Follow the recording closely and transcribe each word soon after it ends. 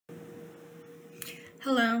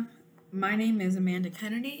Hello, my name is Amanda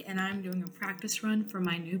Kennedy, and I'm doing a practice run for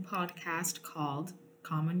my new podcast called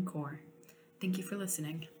Common Core. Thank you for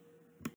listening.